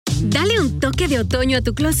Dale un toque de otoño a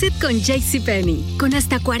tu closet con JCPenney, con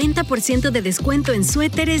hasta 40% de descuento en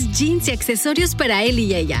suéteres, jeans y accesorios para él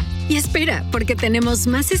y ella. Y espera, porque tenemos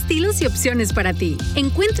más estilos y opciones para ti.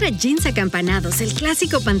 Encuentra jeans acampanados, el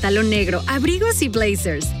clásico pantalón negro, abrigos y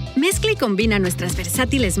blazers. Mezcla y combina nuestras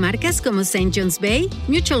versátiles marcas como St. John's Bay,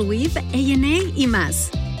 Mutual Weave, A&A y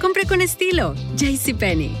más. Compra con estilo.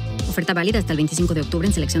 JCPenney. Oferta válida hasta el 25 de octubre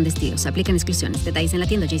en selección de estilos. Aplican exclusiones. Detalles en la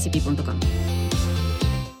tienda jcp.com.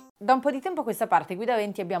 Da un po' di tempo a questa parte qui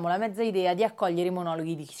davanti abbiamo la mezza idea di accogliere i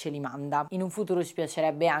monologhi di chi ce li manda. In un futuro ci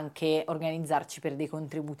piacerebbe anche organizzarci per dei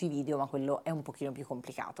contributi video, ma quello è un pochino più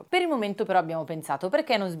complicato. Per il momento però abbiamo pensato,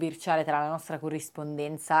 perché non sbirciare tra la nostra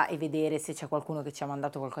corrispondenza e vedere se c'è qualcuno che ci ha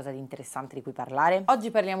mandato qualcosa di interessante di cui parlare?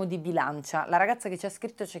 Oggi parliamo di Bilancia. La ragazza che ci ha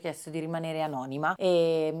scritto ci ha chiesto di rimanere anonima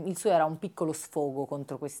e il suo era un piccolo sfogo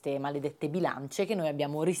contro queste maledette bilance che noi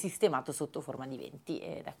abbiamo risistemato sotto forma di venti,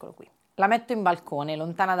 ed eccolo qui. La metto in balcone,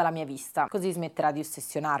 lontana dalla mia vista, così smetterà di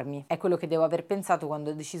ossessionarmi. È quello che devo aver pensato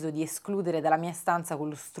quando ho deciso di escludere dalla mia stanza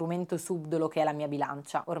quello strumento subdolo che è la mia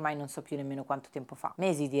bilancia. Ormai non so più nemmeno quanto tempo fa.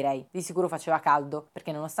 Mesi, direi. Di sicuro faceva caldo,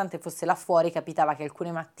 perché nonostante fosse là fuori, capitava che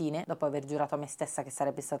alcune mattine, dopo aver giurato a me stessa che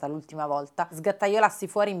sarebbe stata l'ultima volta, sgattaiolassi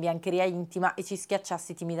fuori in biancheria intima e ci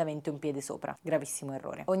schiacciassi timidamente un piede sopra. Gravissimo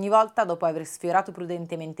errore. Ogni volta, dopo aver sfiorato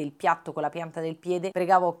prudentemente il piatto con la pianta del piede,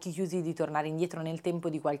 pregavo a occhi chiusi di tornare indietro nel tempo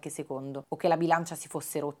di qualche secondo, o che la bilancia si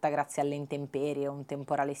fosse rotta grazie alle intemperie o un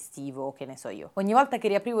temporale estivo o che ne so io. Ogni volta che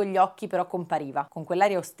riaprivo gli occhi però compariva, con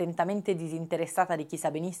quell'aria ostentamente disinteressata di chi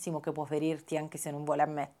sa benissimo che può ferirti anche se non vuole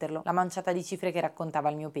ammetterlo, la manciata di cifre che raccontava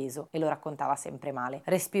il mio peso, e lo raccontava sempre male.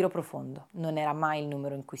 Respiro profondo. Non era mai il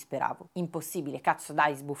numero in cui speravo. Impossibile, cazzo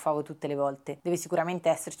dai, sbuffavo tutte le volte. Deve sicuramente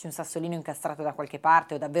esserci un sassolino incastrato da qualche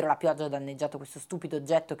parte, o davvero la pioggia ha danneggiato questo stupido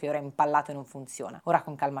oggetto che ora è impallato e non funziona. Ora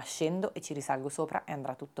con calma scendo e ci risalgo sopra e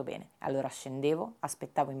andrà tutto bene. Allora scendevo,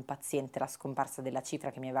 aspettavo impaziente la scomparsa della cifra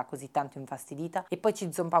che mi aveva così tanto infastidita e poi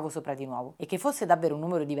ci zompavo sopra di nuovo. E che fosse davvero un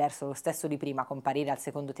numero diverso, lo stesso di prima, comparire al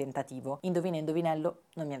secondo tentativo, indovina indovinello,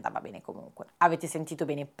 non mi andava bene comunque. Avete sentito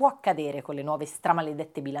bene, può accadere con le nuove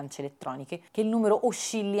stramaledette bilance elettroniche che il numero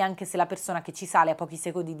oscilli anche se la persona che ci sale a pochi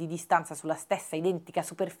secondi di distanza sulla stessa identica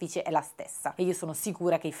superficie è la stessa. E io sono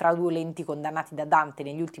sicura che i fraudolenti condannati da Dante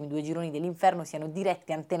negli ultimi 2 gironi dell'inferno siano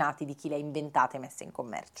diretti antenati di chi le ha inventate e messe in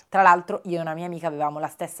commercio. Tra l'altro io e una mia amica avevamo la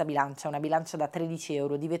stessa bilancia, una bilancia da 13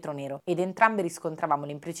 euro di vetro nero, ed entrambe riscontravamo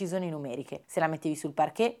le imprecisioni numeriche. Se la mettevi sul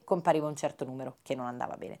parquet compariva un certo numero, che non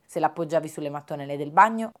andava bene. Se la appoggiavi sulle mattonelle del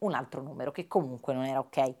bagno, un altro numero, che comunque non era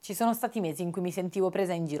ok. Ci sono stati mesi in cui mi sentivo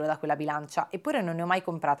presa in giro da quella bilancia, eppure non ne ho mai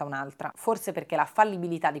comprata un'altra, forse perché la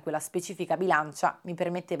fallibilità di quella specifica bilancia mi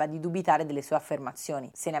permetteva di dubitare delle sue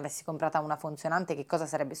affermazioni. Se ne avessi comprata una funzionante, che cosa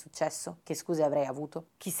sarebbe successo? Che scuse avrei avuto?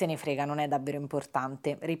 Chi se ne frega, non è davvero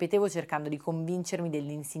importante. Ripetevo cercando di convincermi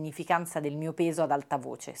dell'insignificanza del mio peso ad alta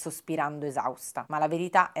voce, sospirando esausta, ma la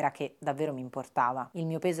verità era che davvero mi importava. Il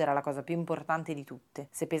mio peso era la cosa più importante di tutte.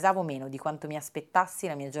 Se pesavo meno di quanto mi aspettassi,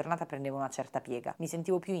 la mia giornata prendeva una certa piega. Mi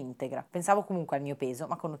sentivo più integra. Pensavo comunque al mio peso,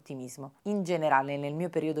 ma con ottimismo. In generale, nel mio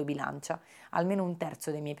periodo bilancia, almeno un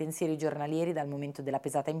terzo dei miei pensieri giornalieri dal momento della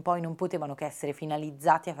pesata in poi non potevano che essere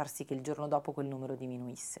finalizzati a far sì che il giorno dopo quel numero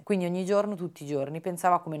diminuisse. Quindi ogni giorno, tutti i giorni,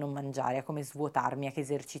 pensavo a come non mangiare, a come svuotarmi, a che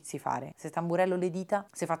esercizi fare. Se tamburello le dita,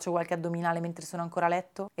 se faccio qualche addominale mentre sono ancora a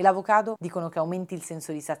letto. E l'avocado dicono che aumenti il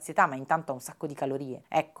senso di sazietà, ma intanto ha un sacco di calorie.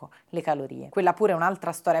 Ecco, le calorie. Quella pure è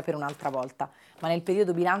un'altra storia per un'altra volta, ma nel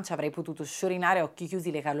periodo bilancia avrei potuto sciorinare a occhi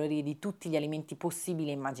chiusi le calorie di tutti gli alimenti possibili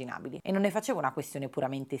e immaginabili. E non ne facevo una questione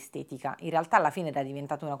puramente estetica. In realtà alla fine era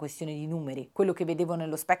diventata una questione di numeri. Quello che vedevo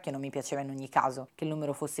nello specchio non mi piaceva in ogni caso, che il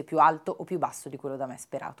numero fosse più alto o più basso di quello da me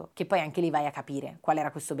sperato. Che poi anche lì vai a capire qual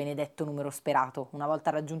era questo benedetto numero sperato. Una volta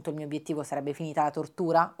raggiunto il mio obiettivo sarebbe finita la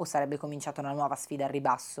tortura o sarebbe cominciata una nuova sfida al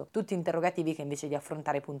ribasso? Tutti interrogativi che invece di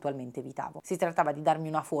affrontare puntualmente evitavo. Si trattava di darmi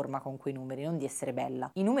una forma con quei numeri, non di essere bella.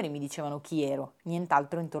 I numeri mi dicevano chi ero,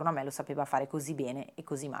 nient'altro intorno a me lo sapeva fare così bene e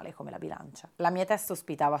così male come la bilancia. La mia testa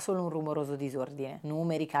ospitava solo un rumoroso disordine.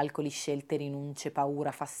 Numeri, calcoli, scelte, rinunce,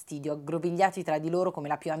 paura, fastidio, aggrovigliati tra di loro come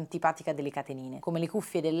la più antipatica delle catenine, come le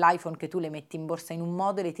cuffie dell'iPhone che tu le metti in borsa in un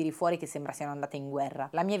modo e le tiri fuori che sembra siano andate in guerra.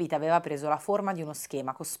 La mia vita aveva preso la forma di uno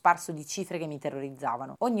schema cosparso di cifre che mi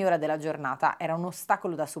terrorizzavano. Ogni ora della giornata era un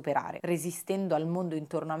ostacolo da superare, resistendo al mondo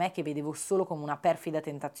intorno a me che vedevo solo come una perfida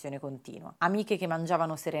tentazione continua. Amiche che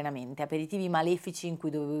mangiavano serenamente, aperitivi malefici in cui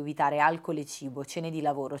dovevo evitare alcol e cibo, cene di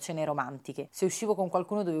lavoro, cene romantiche. Se uscivo con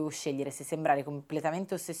qualcuno dovevo scegliere se sembrare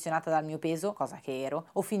completamente ossessionata dal mio peso, cosa che ero,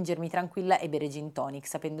 o fingermi tranquilla e bere gin tonic,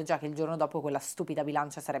 sapendo già che il giorno dopo quella stupida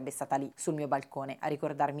bilancia sarebbe stata lì, sul mio balcone, a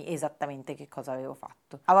ricordarmi esattamente che cosa avevo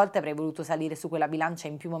fatto. A volte avrei voluto salire su quella bilancia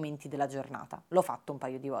in più momenti della giornata. L'ho L'ho fatto un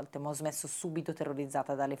paio di volte, ma ho smesso subito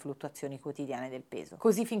terrorizzata dalle fluttuazioni quotidiane del peso.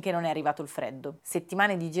 Così finché non è arrivato il freddo.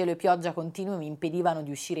 Settimane di gelo e pioggia continue mi impedivano di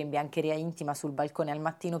uscire in biancheria intima sul balcone al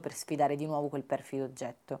mattino per sfidare di nuovo quel perfido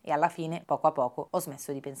oggetto. E alla fine, poco a poco, ho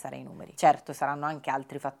smesso di pensare ai numeri. Certo, saranno anche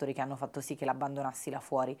altri fattori che hanno fatto sì che l'abbandonassi là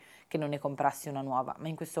fuori, che non ne comprassi una nuova, ma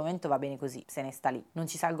in questo momento va bene così, se ne sta lì. Non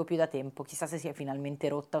ci salgo più da tempo, chissà se si è finalmente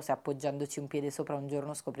rotta o se appoggiandoci un piede sopra un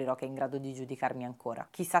giorno scoprirò che è in grado di giudicarmi ancora.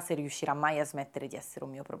 Chissà se riuscirà mai a smettere di essere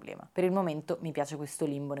un mio problema. Per il momento mi piace questo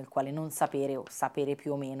limbo nel quale non sapere o sapere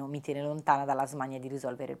più o meno mi tiene lontana dalla smania di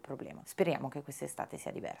risolvere il problema. Speriamo che quest'estate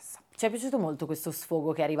sia diversa. Ci è piaciuto molto questo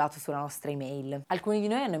sfogo che è arrivato sulla nostra email. Alcuni di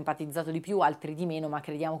noi hanno empatizzato di più, altri di meno, ma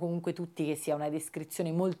crediamo comunque tutti che sia una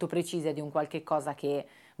descrizione molto precisa di un qualche cosa che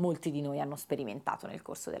molti di noi hanno sperimentato nel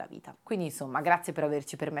corso della vita. Quindi insomma, grazie per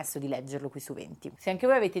averci permesso di leggerlo qui su 20. Se anche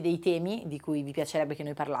voi avete dei temi di cui vi piacerebbe che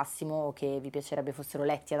noi parlassimo o che vi piacerebbe fossero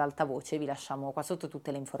letti ad alta voce, vi lasciamo qua sotto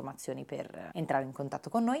tutte le informazioni per entrare in contatto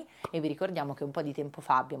con noi e vi ricordiamo che un po' di tempo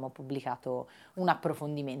fa abbiamo pubblicato un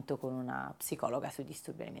approfondimento con una psicologa sui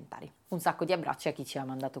disturbi alimentari. Un sacco di abbracci a chi ci ha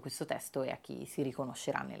mandato questo testo e a chi si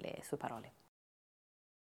riconoscerà nelle sue parole.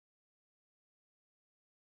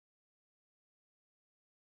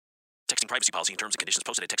 Texting privacy policy and terms and conditions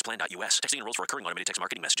posted at textplan.us. Texting enrolls for recurring automated text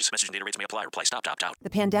marketing messages. Message and data rates may apply. Reply stop to opt out. The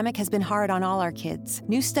pandemic has been hard on all our kids.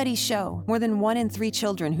 New studies show more than 1 in 3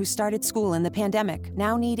 children who started school in the pandemic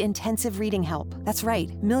now need intensive reading help. That's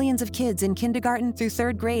right. Millions of kids in kindergarten through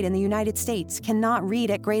 3rd grade in the United States cannot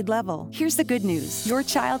read at grade level. Here's the good news. Your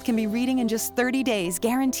child can be reading in just 30 days,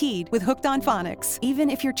 guaranteed, with Hooked on Phonics. Even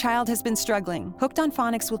if your child has been struggling, Hooked on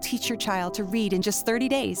Phonics will teach your child to read in just 30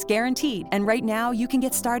 days, guaranteed. And right now, you can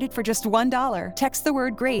get started for just $1. Text the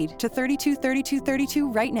word GRADE to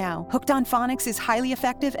 323232 right now. Hooked on Phonics is highly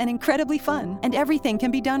effective and incredibly fun, and everything can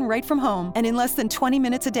be done right from home and in less than 20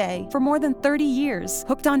 minutes a day. For more than 30 years,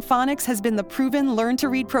 Hooked on Phonics has been the proven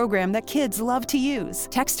learn-to-read program that kids love to use.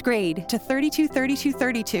 Text GRADE to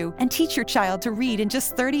 323232 and teach your child to read in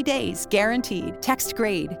just 30 days, guaranteed. Text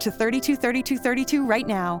GRADE to 323232 right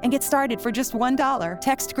now and get started for just $1.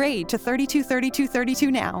 Text GRADE to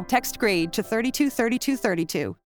 323232 now. Text GRADE to 323232.